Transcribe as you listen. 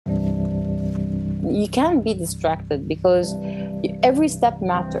you can't be distracted because every step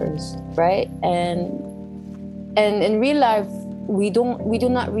matters, right? And in real life, we do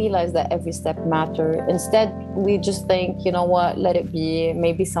not realize that every step matters. Instead, we just think, you know what, let it be,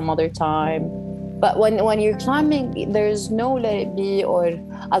 maybe some other time. But when you're climbing, there's no let it be, or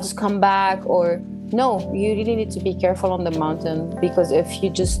I'll just come back, or no, you really need to be careful on the mountain, because if you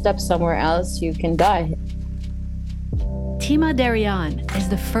just step somewhere else, you can die. Tima Derian is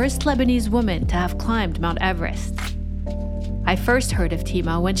the first Lebanese woman to have climbed Mount Everest. I first heard of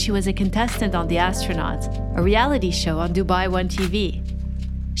Tima when she was a contestant on The Astronauts, a reality show on Dubai One TV.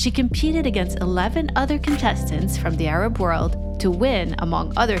 She competed against 11 other contestants from the Arab world to win,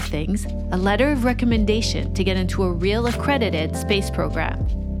 among other things, a letter of recommendation to get into a real accredited space program.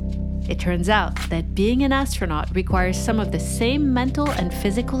 It turns out that being an astronaut requires some of the same mental and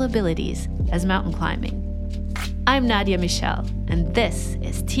physical abilities as mountain climbing. I'm Nadia Michel, and this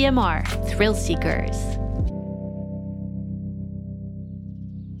is TMR Thrill Seekers.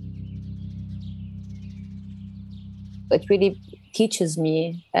 It really teaches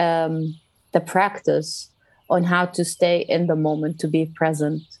me the practice on how to stay in the moment, to be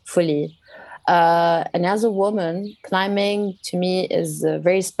present fully. And as a woman, climbing to me is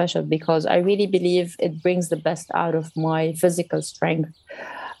very special because I really believe it brings the best out of my physical strength.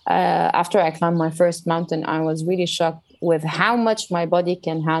 After I climbed my first mountain, I was really shocked with how much my body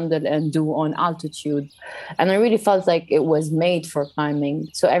can handle and do on altitude. And I really felt like it was made for climbing.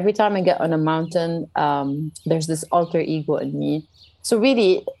 So every time I get on a mountain, there's this alter ego in me. So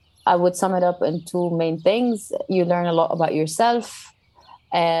really, I would sum it up in two main things. You learn a lot about yourself,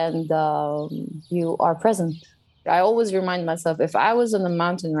 and you are present. I always remind myself, if I was on a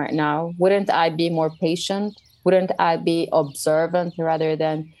mountain right now, wouldn't I be more patient? Wouldn't I be observant rather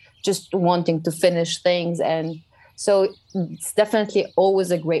than just wanting to finish things? And so it's definitely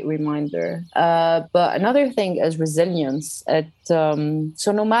always a great reminder. But another thing is resilience. So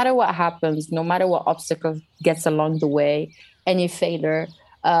no matter what happens, no matter what obstacle gets along the way, any failure,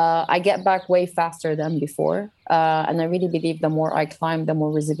 I get back way faster than before. And I really believe the more I climb, the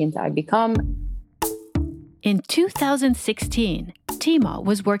more resilient I become. In 2016, Tima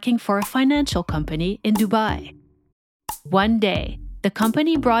was working for a financial company in Dubai. One day, the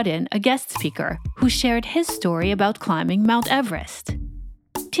company brought in a guest speaker who shared his story about climbing Mount Everest.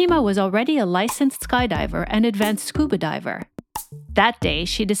 Tima was already a licensed skydiver and advanced scuba diver. That day,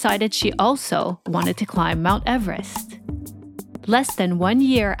 she decided she also wanted to climb Mount Everest. Less than 1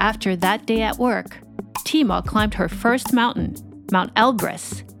 year after that day at work, Tima climbed her first mountain, Mount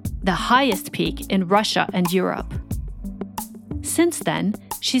Elbrus, the highest peak in Russia and Europe. Since then,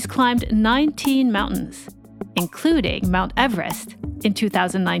 she's climbed 19 mountains, including Mount Everest in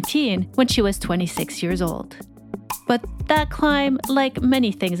 2019 when she was 26 years old. But that climb, like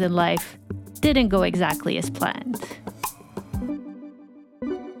many things in life, didn't go exactly as planned.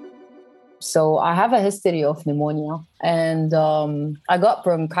 So I have a history of pneumonia, and I got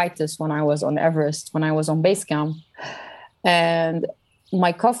bronchitis when I was on Everest, when I was on base camp. And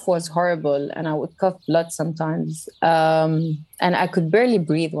my cough was horrible, and I would cough blood sometimes. And I could barely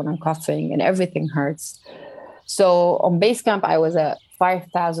breathe when I'm coughing, and everything hurts. So on base camp, I was at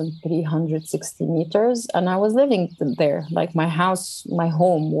 5,360 meters, and I was living there. Like my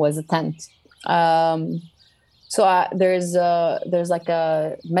home was a tent. So there's like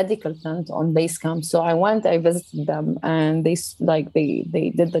a medical tent on base camp. So I visited them, and they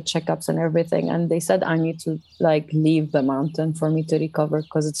did the checkups and everything. And they said I need to leave the mountain for me to recover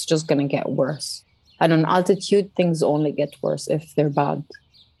because it's just going to get worse. And on altitude, things only get worse if they're bad.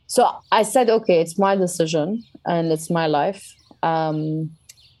 So I said, okay, it's my decision and it's my life.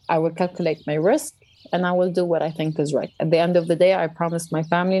 I will calculate my risk and I will do what I think is right. At the end of the day, I promised my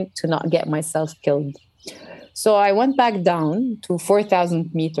family to not get myself killed. So I went back down to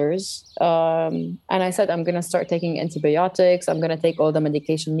 4,000 meters and I said, I'm going to start taking antibiotics. I'm going to take all the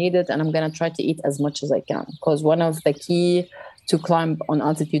medication needed and I'm going to try to eat as much as I can because one of the key to climb on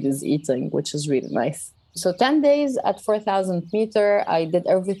altitude is eating, which is really nice. So 10 days at 4,000 meters, I did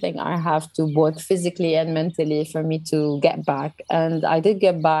everything I have to, both physically and mentally, for me to get back. And I did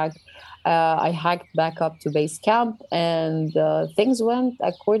get back. I hiked back up to base camp and things went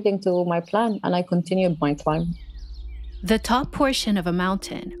according to my plan and I continued my climb. The top portion of a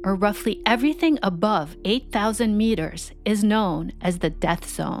mountain, or roughly everything above 8,000 meters, is known as the death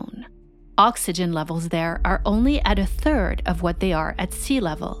zone. Oxygen levels there are only at a third of what they are at sea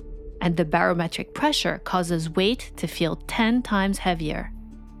level, and the barometric pressure causes weight to feel 10 times heavier.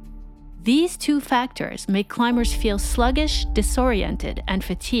 These two factors make climbers feel sluggish, disoriented, and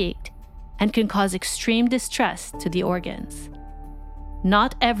fatigued, and can cause extreme distress to the organs.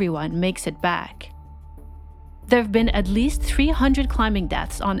 Not everyone makes it back, There have been at least 300 climbing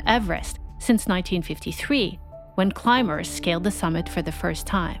deaths on Everest since 1953, when climbers scaled the summit for the first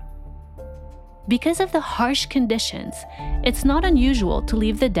time. Because of the harsh conditions, it's not unusual to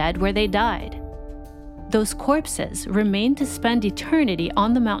leave the dead where they died. Those corpses remain to spend eternity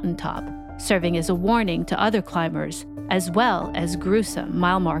on the mountaintop, serving as a warning to other climbers, as well as gruesome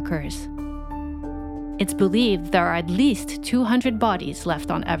mile markers. It's believed there are at least 200 bodies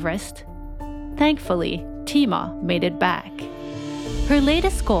left on Everest. Thankfully, Tima made it back. Her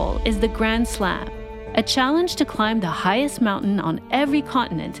latest goal is the Grand Slam, a challenge to climb the highest mountain on every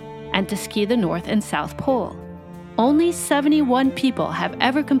continent and to ski the North and South Pole. Only 71 people have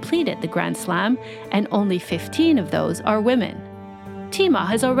ever completed the Grand Slam, and only 15 of those are women. Tima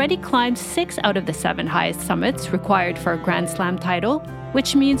has already climbed 6 out of the 7 highest summits required for a Grand Slam title,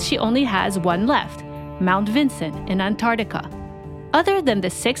 which means she only has one left, Mount Vinson in Antarctica. Other than the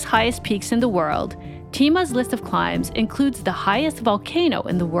 6 highest peaks in the world, Tima's list of climbs includes the highest volcano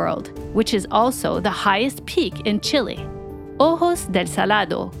in the world, which is also the highest peak in Chile. Ojos del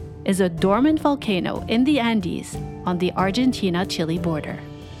Salado is a dormant volcano in the Andes on the Argentina-Chile border.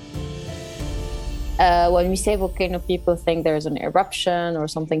 When we say volcano, people think there's an eruption or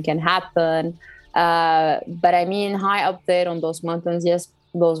something can happen. But I mean, high up there on those mountains, yes,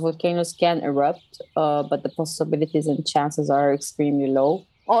 those volcanoes can erupt, but the possibilities and chances are extremely low.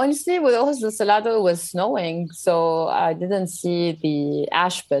 Honestly, with Ojos del Salado, it was snowing, so I didn't see the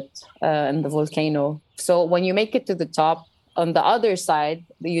ash pit in the volcano. So when you make it to the top, on the other side,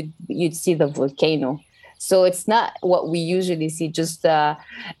 you'd see the volcano. So it's not what we usually see, just an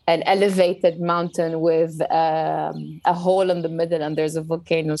elevated mountain with a hole in the middle and there's a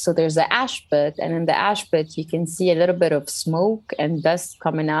volcano. So there's an ash pit, and in the ash pit, you can see a little bit of smoke and dust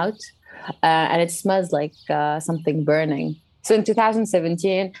coming out, and it smells like something burning. So in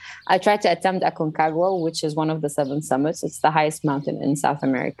 2017, I tried to attempt Aconcagua, which is one of the 7 summits. It's the highest mountain in South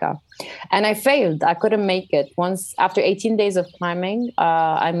America. And I failed. I couldn't make it. Once, after 18 days of climbing,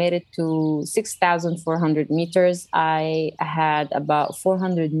 I made it to 6,400 meters. I had about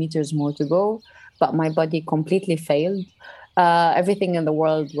 400 meters more to go, but my body completely failed. Everything in the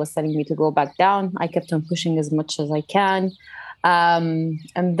world was telling me to go back down. I kept on pushing as much as I can. And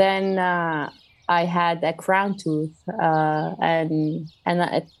then I had a crown tooth, and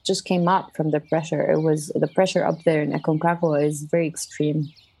it just came up from the pressure. It was the pressure up there in Aconcagua is very extreme.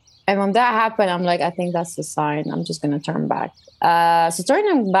 And when that happened, I'm like, I think that's a sign. I'm just going to turn back. So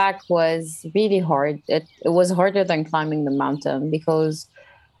turning back was really hard. It was harder than climbing the mountain, because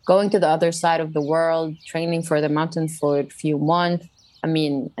going to the other side of the world, training for the mountain for a few months,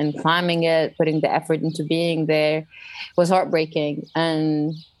 and climbing it, putting the effort into being there, was heartbreaking.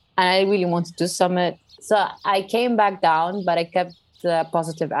 And I really wanted to summit. So I came back down, but I kept a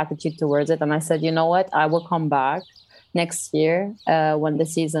positive attitude towards it. And I said, you know what? I will come back next year when the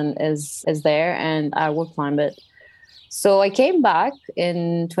season is there, and I will climb it. So I came back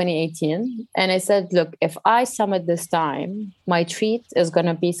in 2018 and I said, look, if I summit this time, my treat is going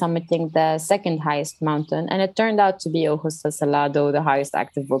to be summiting the second highest mountain. And it turned out to be Ojos del Salado, the highest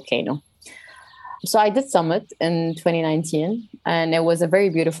active volcano. So I did summit in 2019, and it was a very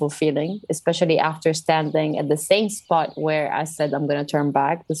beautiful feeling, especially after standing at the same spot where I said I'm going to turn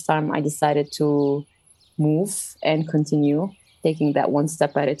back. This time I decided to move and continue, taking that one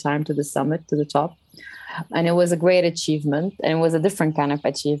step at a time to the summit, to the top. And it was a great achievement, and it was a different kind of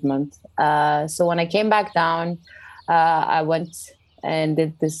achievement. So when I came back down, I went and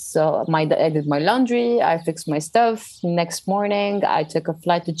did this. I did my laundry, I fixed my stuff. Next morning, I took a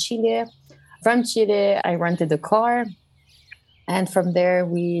flight to Chile. From Chile, I rented a car, and from there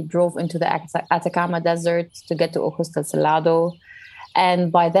we drove into the Atacama Desert to get to Ojos del Salado.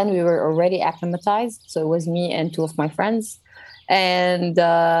 And by then we were already acclimatized, so it was me and 2 of my friends, and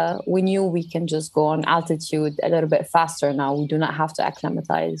we knew we can just go on altitude a little bit faster now. We do not have to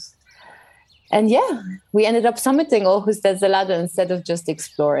acclimatize. And yeah, we ended up summiting Ojos del Salado instead of just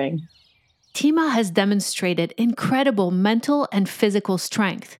exploring. Tima has demonstrated incredible mental and physical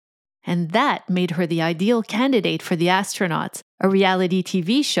strength. And that made her the ideal candidate for The Astronauts, a reality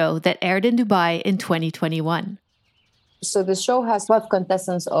TV show that aired in Dubai in 2021. So the show has 12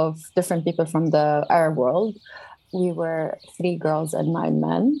 contestants of different people from the Arab world. We were 3 girls and 9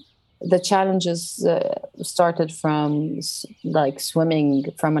 men. The challenges started from swimming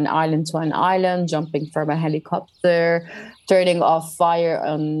from an island to an island, jumping from a helicopter, turning off fire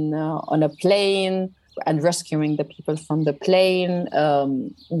on a plane, and rescuing the people from the plane.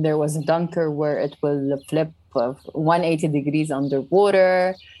 There was a dunker where it will flip 180 degrees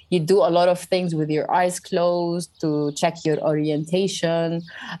underwater. You do a lot of things with your eyes closed to check your orientation.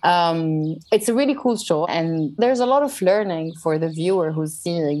 It's a really cool show. And there's a lot of learning for the viewer who's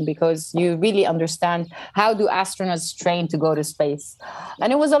seeing, because you really understand how do astronauts train to go to space.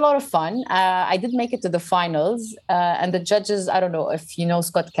 And it was a lot of fun. I did make it to the finals. And the judges, I don't know if you know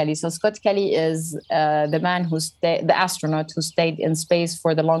Scott Kelly. So Scott Kelly is the man the astronaut who stayed in space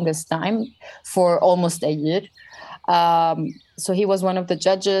for the longest time, for almost a year. So he was one of the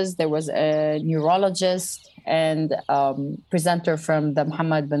judges. There was a neurologist and presenter from the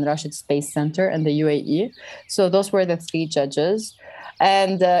Mohammed bin Rashid Space Center in the UAE. So those were the three judges.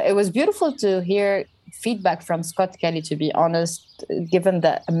 And it was beautiful to hear feedback from Scott Kelly, to be honest, given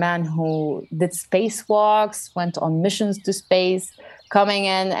that a man who did spacewalks, went on missions to space, coming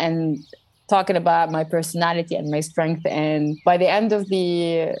in and talking about my personality and my strength. And by the end of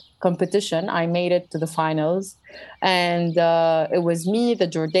the competition, I made it to the finals. And it was me, the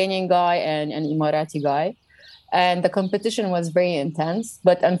Jordanian guy, and an Emirati guy. And the competition was very intense,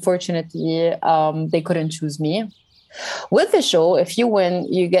 but unfortunately, they couldn't choose me. With the show, if you win,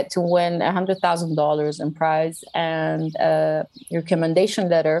 you get to win $100,000 in prize and a recommendation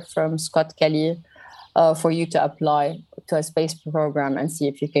letter from Scott Kelly for you to apply to a space program and see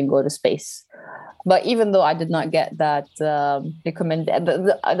if you can go to space. But even though I did not get that the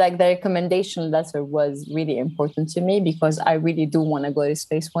recommendation letter was really important to me, because I really do want to go to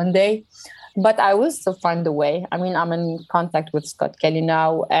space one day. But I will still find a way. I mean, I'm in contact with Scott Kelly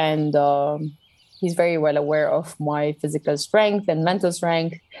now, and he's very well aware of my physical strength and mental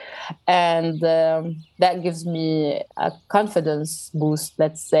strength. And that gives me a confidence boost,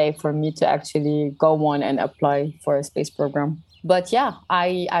 let's say, for me to actually go on and apply for a space program. But yeah,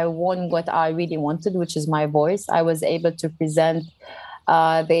 I won what I really wanted, which is my voice. I was able to present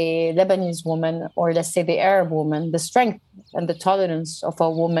the Lebanese woman, or let's say the Arab woman, the strength and the tolerance of a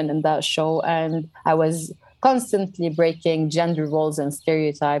woman in that show. And I was constantly breaking gender roles and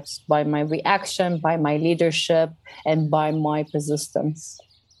stereotypes by my reaction, by my leadership, and by my persistence.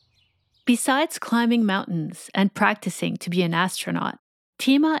 Besides climbing mountains and practicing to be an astronaut,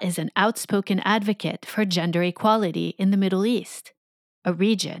 Tima is an outspoken advocate for gender equality in the Middle East, a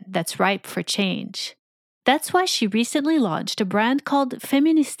region that's ripe for change. That's why she recently launched a brand called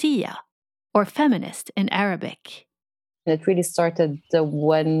Feministia, or feminist in Arabic. It really started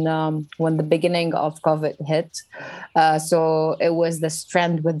when the beginning of COVID hit. So it was this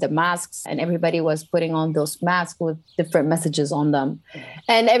trend with the masks, and everybody was putting on those masks with different messages on them.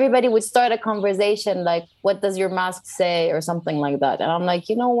 And everybody would start a conversation like, what does your mask say, or something like that. And I'm like,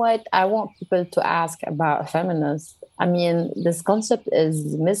 you know what? I want people to ask about feminists. I mean, this concept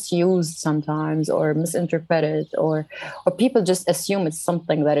is misused sometimes, or misinterpreted, or people just assume it's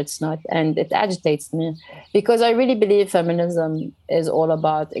something that it's not. And it agitates me, because I really believe feminism is all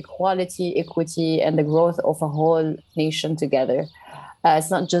about equality, equity, and the growth of a whole nation together.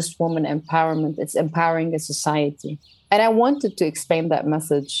 It's not just woman empowerment, it's empowering a society. And I wanted to explain that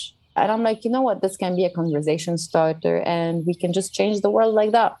message. And I'm like, you know what? This can be a conversation starter, and we can just change the world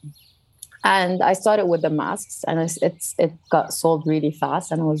like that. And I started with the masks, and it got sold really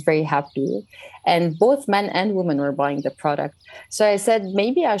fast, and I was very happy. And both men and women were buying the product. So I said,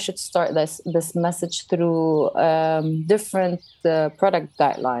 maybe I should start this message through different product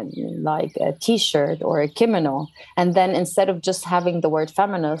guidelines, like a T-shirt or a kimono. And then instead of just having the word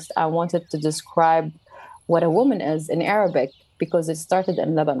feminist, I wanted to describe what a woman is in Arabic, because it started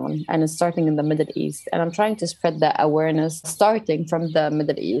in Lebanon and it's starting in the Middle East. And I'm trying to spread that awareness starting from the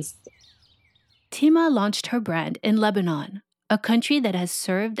Middle East. Tima launched her brand in Lebanon, a country that has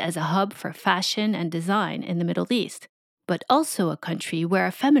served as a hub for fashion and design in the Middle East, but also a country where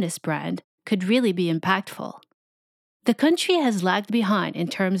a feminist brand could really be impactful. The country has lagged behind in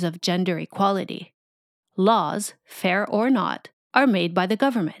terms of gender equality. Laws, fair or not, are made by the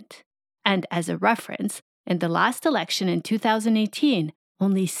government. And as a reference, in the last election in 2018,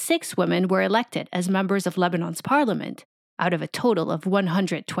 only 6 women were elected as members of Lebanon's parliament, out of a total of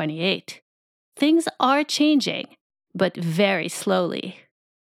 128. Things are changing, but very slowly.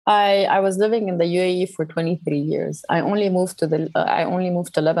 I was living in the UAE for 23 years. I only moved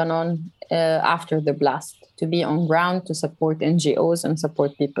to Lebanon after the blast, to be on ground, to support NGOs and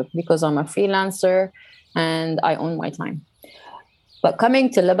support people, because I'm a freelancer and I own my time. But coming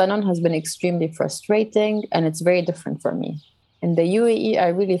to Lebanon has been extremely frustrating, and it's very different for me. In the UAE, I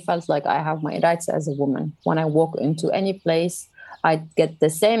really felt like I have my rights as a woman. When I walk into any place, I get the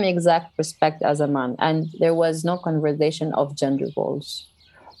same exact respect as a man. And there was no conversation of gender roles.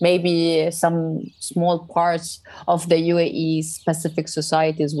 Maybe some small parts of the UAE specific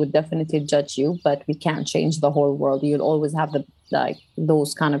societies would definitely judge you, but we can't change the whole world. You'll always have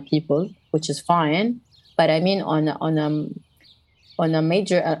those kind of people, which is fine. But I mean, on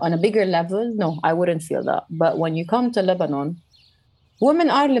a bigger level, no, I wouldn't feel that. But when you come to Lebanon, women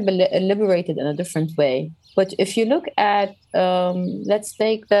are liberated in a different way. But if you look at, let's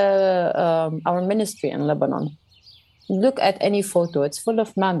take our ministry in Lebanon. Look at any photo; it's full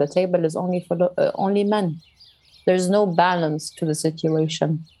of men. The table is only full of only men. There's no balance to the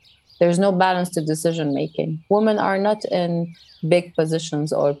situation. There's no balance to decision making. Women are not in big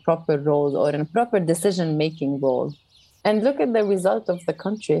positions or proper roles or in a proper decision making role. And look at the result of the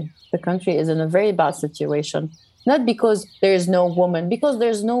country. The country is in a very bad situation. Not because there is no woman, because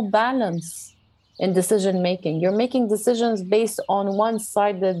there's no balance in decision making. You're making decisions based on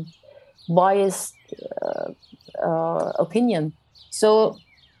one-sided, biased opinion. So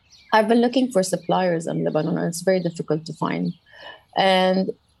I've been looking for suppliers in Lebanon, and it's very difficult to find.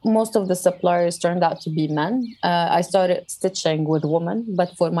 And most of the suppliers turned out to be men. I started stitching with women,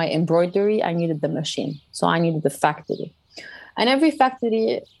 but for my embroidery, I needed the machine. So I needed the factory. And every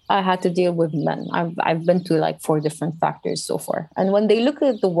factory, I had to deal with men. I've been to like 4 different factories so far. And when they look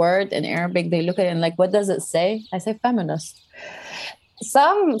at the word in Arabic, they look at it and like, what does it say? I say feminist.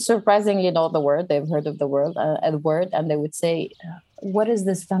 Some surprisingly know the word. They've heard of the word, and they would say, what is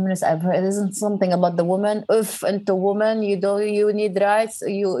this feminist I've heard? It isn't something about the woman. Into woman, you need rights.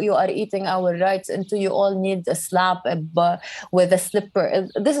 You are eating our rights. Into you all need a slap with a slipper.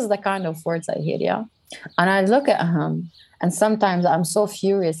 This is the kind of words I hear, yeah. And I look at him, and sometimes I'm so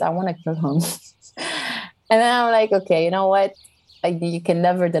furious, I want to kill him. And then I'm like, okay, you know what? You can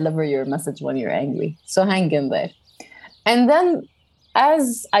never deliver your message when you're angry. So hang in there. And then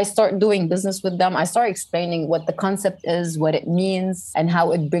as I start doing business with them, I start explaining what the concept is, what it means, and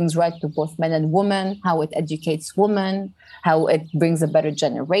how it brings right to both men and women, how it educates women, how it brings a better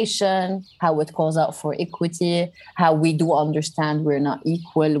generation, how it calls out for equity, how we do understand we're not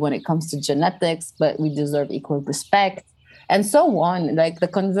equal when it comes to genetics, but we deserve equal respect, and so on. Like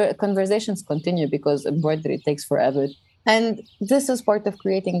the conversations continue because embroidery takes forever. And this is part of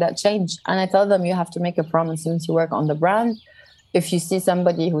creating that change. And I tell them, you have to make a promise since you work on the brand. If you see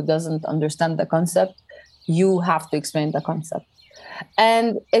somebody who doesn't understand the concept, you have to explain the concept.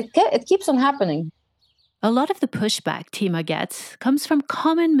 And it keeps on happening. A lot of the pushback Tima gets comes from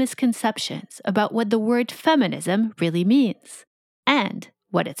common misconceptions about what the word feminism really means and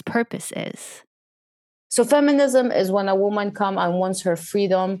what its purpose is. So feminism is when a woman comes and wants her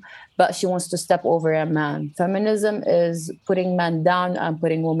freedom, but she wants to step over a man. Feminism is putting men down and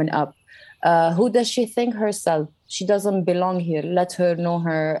putting women up. Who does she think herself? She doesn't belong here. Let her know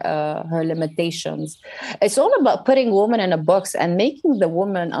her limitations. It's all about putting women in a box and making the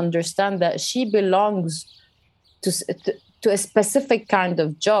woman understand that she belongs to a specific kind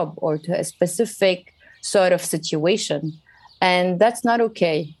of job or to a specific sort of situation. And that's not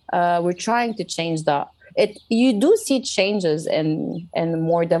okay. We're trying to change that. You do see changes in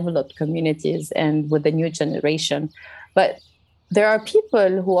more developed communities and with the new generation. But there are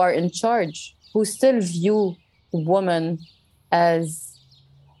people who are in charge who still view women as,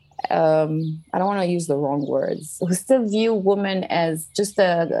 I don't want to use the wrong words, who still view women as just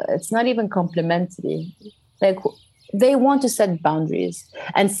it's not even complimentary. Like they want to set boundaries.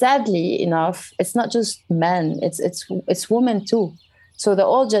 And sadly enough, it's not just men, it's women too. So the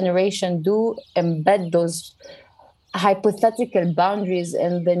old generation do embed those hypothetical boundaries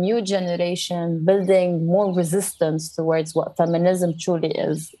in the new generation, building more resistance towards what feminism truly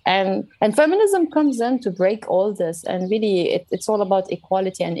is. And feminism comes in to break all this. And really, it's all about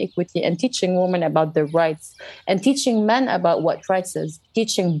equality and equity and teaching women about their rights and teaching men about what rights is,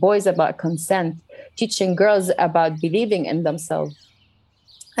 teaching boys about consent, teaching girls about believing in themselves,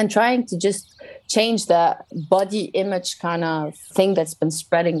 and trying to just change the body image kind of thing that's been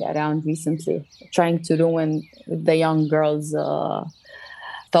spreading around recently, trying to ruin the young girls'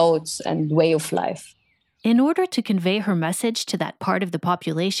 thoughts and way of life. In order to convey her message to that part of the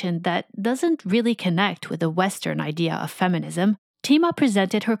population that doesn't really connect with the Western idea of feminism, Tima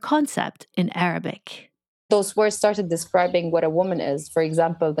presented her concept in Arabic. Those words started describing what a woman is. For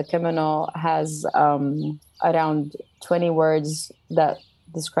example, the kimono has around 20 words that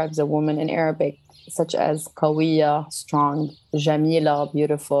describes a woman in Arabic, such as qawiya, strong, jamila,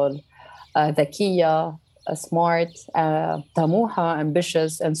 beautiful, dhakiya, smart, tamuha,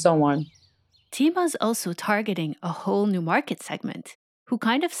 ambitious, and so on. Tima's also targeting a whole new market segment who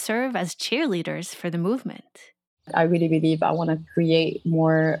kind of serve as cheerleaders for the movement. I really believe I want to create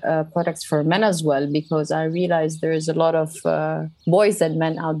more products for men as well, because I realize there's a lot of boys and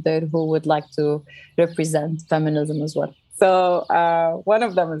men out there who would like to represent feminism as well. So one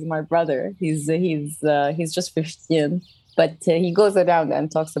of them is my brother. He's just 15, but he goes around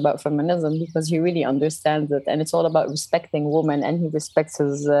and talks about feminism because he really understands it, and it's all about respecting women, and he respects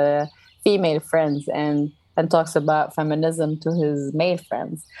his female friends and talks about feminism to his male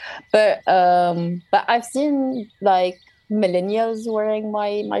friends. But I've seen like millennials wearing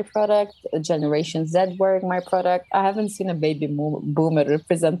my product, Generation Z wearing my product. I haven't seen a baby boomer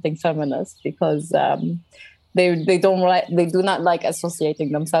representing feminists because they do not like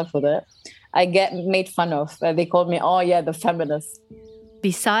associating themselves with it. I get made fun of. They call me, oh yeah, the feminist.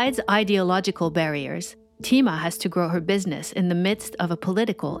 Besides ideological barriers, Tima has to grow her business in the midst of a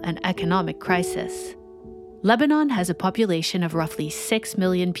political and economic crisis. Lebanon has a population of roughly 6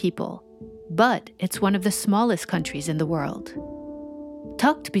 million people, but it's one of the smallest countries in the world.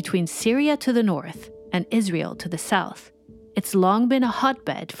 Tucked between Syria to the north and Israel to the south, it's long been a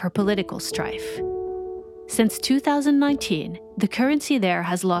hotbed for political strife. Since 2019, the currency there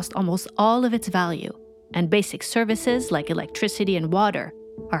has lost almost all of its value, and basic services like electricity and water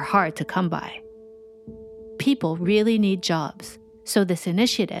are hard to come by. People really need jobs, so this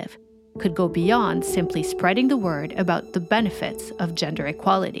initiative could go beyond simply spreading the word about the benefits of gender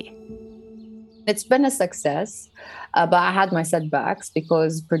equality. It's been a success, but I had my setbacks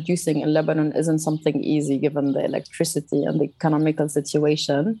because producing in Lebanon isn't something easy given the electricity and the economical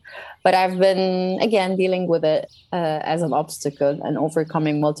situation. But I've been, again, dealing with it as an obstacle and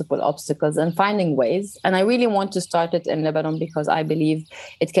overcoming multiple obstacles and finding ways. And I really want to start it in Lebanon because I believe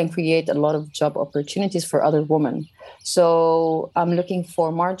it can create a lot of job opportunities for other women. So I'm looking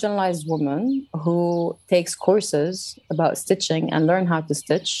for marginalized women who takes courses about stitching and learn how to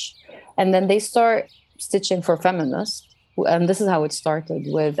stitch. And then they start stitching for feminists. And this is how it started,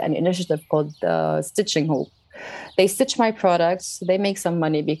 with an initiative called Stitching Hope. They stitch my products. They make some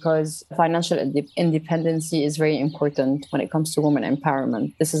money because financial independency is very important when it comes to women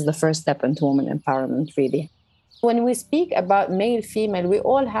empowerment. This is the first step into women empowerment, really. When we speak about male, female, we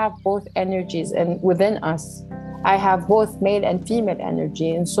all have both energies and within us. I have both male and female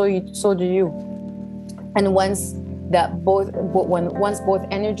energy, and so do you. And once both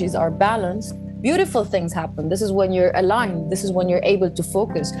energies are balanced, beautiful things happen. This is when you're aligned. This is when you're able to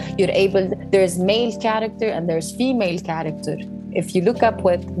focus. There's male character and there's female character. If you look up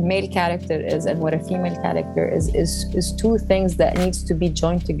what male character is and what a female character is two things that needs to be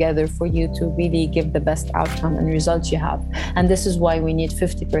joined together for you to really give the best outcome and results you have. And this is why we need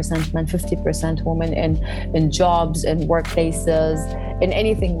 50% men, 50% women in jobs, in workplaces, in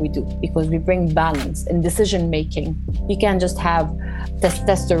anything we do, because we bring balance in decision making. You can't just have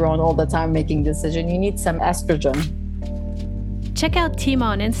testosterone all the time making decisions. You need some estrogen. Check out Tima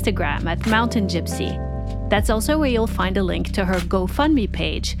on Instagram at Mountain Gypsy. That's also where you'll find a link to her GoFundMe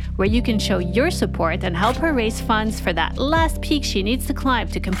page, where you can show your support and help her raise funds for that last peak she needs to climb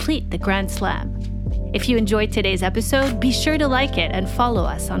to complete the Grand Slam. If you enjoyed today's episode, be sure to like it and follow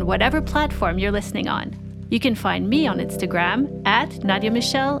us on whatever platform you're listening on. You can find me on Instagram at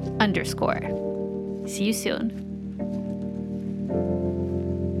NadiaMichelle_. See you soon.